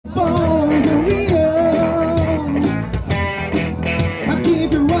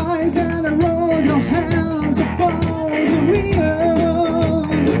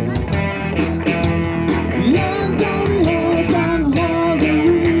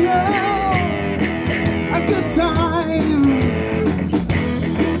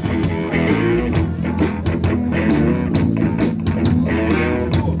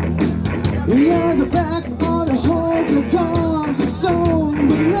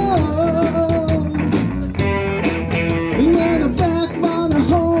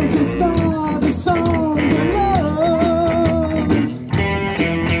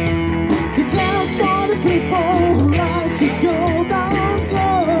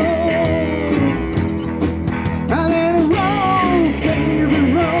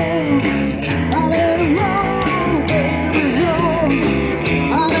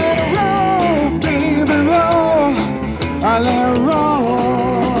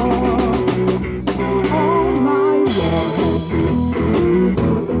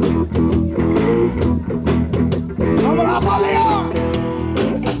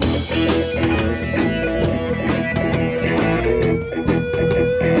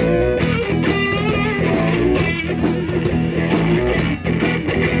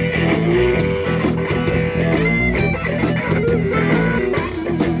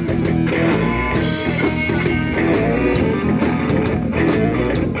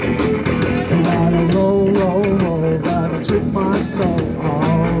soul,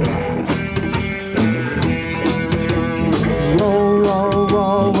 alright. Roll, roll,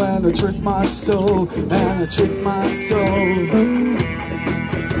 roll, and I trick my soul, and I trick my soul.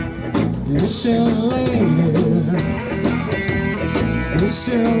 It's your lady, it's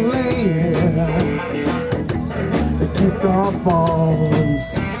your lady. They keep our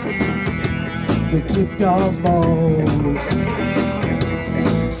phones, they keep our phones.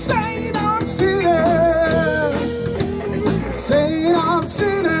 Saying I'm sinning, saying I'm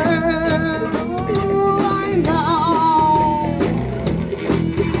sinning right now.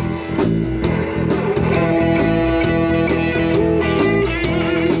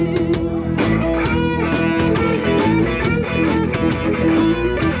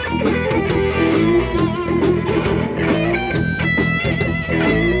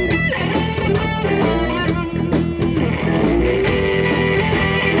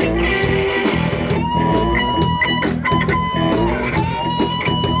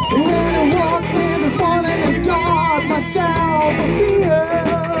 Myself a beer.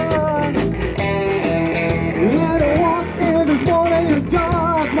 And I walked in this morning and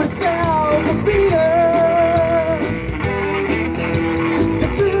got myself a beer. To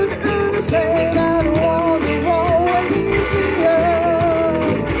feel the innocent and want to always here.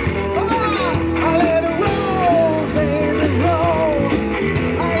 I let it roll, baby, roll.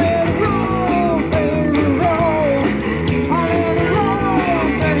 I let it roll, baby, roll. I let it roll,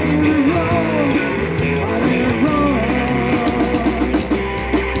 baby, roll. I let it roll.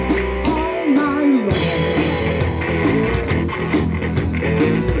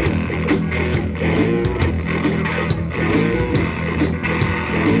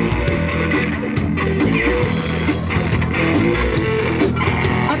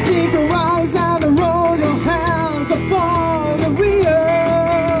 Upon the wheel,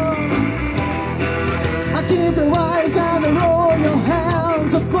 I keep the wise and roll your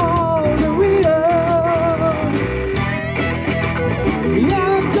hands upon the wheel.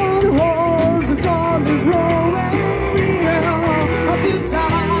 Yeah, I'm gonna hold, I'm gonna roll and wheel a good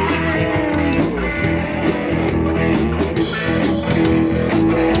time.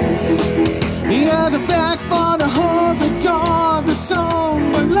 Yeah, the back for the horse and got the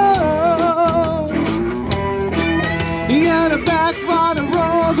song of love. Yeah, the back by the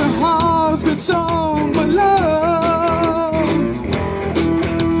rose, a house, good song, my love.